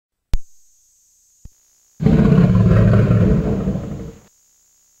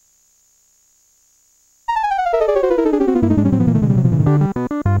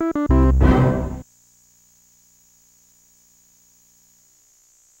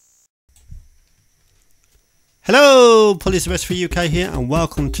Hello, Police West for UK here, and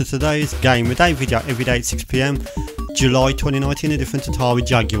welcome to today's Game of Day video every day at 6 PM, July 2019, a different Atari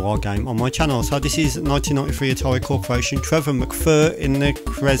Jaguar game on my channel. So this is 1993 Atari Corporation, Trevor McFur in the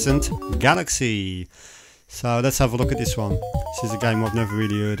Crescent Galaxy. So let's have a look at this one. This is a game I've never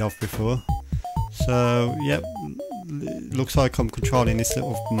really heard of before. So yep, looks like I'm controlling this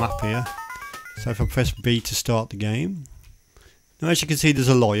little map here. So if I press B to start the game. Now, as you can see, there's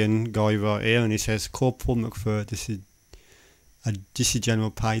a lion guy right here, and it says Corporal McFur. This is General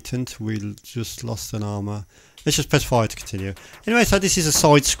Patent. We just lost an armour. Let's just press fire to continue. Anyway, so this is a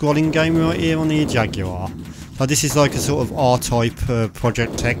side-scrolling game right here on the Jaguar. So this is like a sort of R-type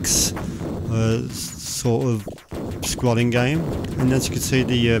Project X sort of scrolling game. And as you can see,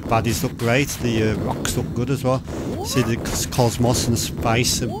 the baddies look great. The rocks look good as well. See the cosmos and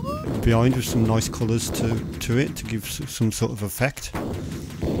space behind with some nice colours to it to give some sort of effect.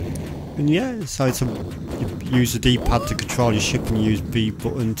 And yeah, so it's you use the D-pad to control your ship, and you use B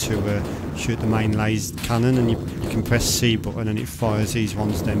button to shoot the main laser cannon, and you can press C button and it fires these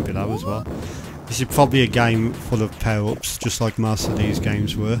ones down below as well. This is probably a game full of power-ups, just like most of these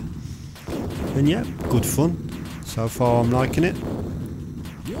games were. And yeah, good fun. So far I'm liking it.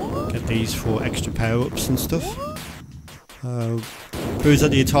 Get these for extra power-ups and stuff. Proves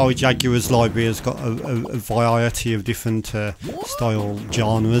that the Atari Jaguar's library has got a variety of different style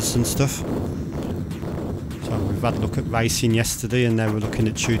genres and stuff. So we've had a look at racing yesterday, and now we're looking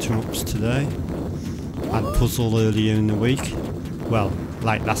at shoot 'em ups today. And puzzle earlier in the week. Well,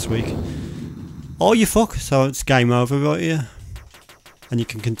 late last week. Oh, you fuck! So it's game over right here. And you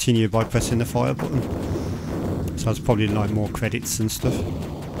can continue by pressing the fire button. So it's probably like more credits and stuff.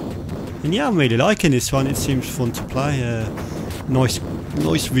 And yeah, I'm really liking this one. It seems fun to play. Nice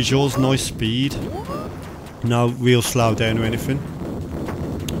visuals, nice speed. No real slow down or anything.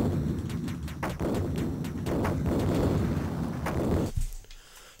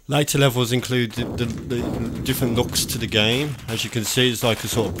 Later levels include the different looks to the game. As you can see, it's like a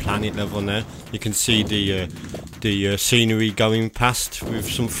sort of planet level now. You can see the scenery going past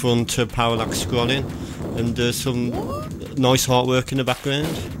with some front parallax scrolling, and some nice artwork in the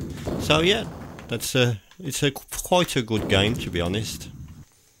background. So yeah, it's quite a good game, to be honest.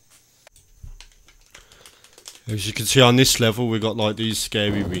 As you can see on this level, we've got like these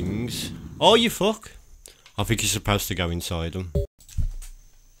scary rings. Oh, you fuck! I think you're supposed to go inside them.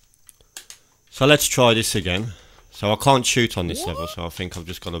 So let's try this again. So I can't shoot on this level, so I think I've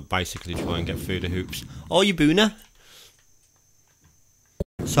just got to basically try and get through the hoops. Oh, you booner!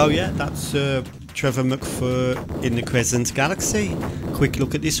 So yeah, that's Trevor McFur in the Crescent Galaxy. Quick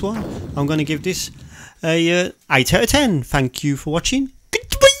look at this one. I'm going to give this a 8 out of 10. Thank you for watching.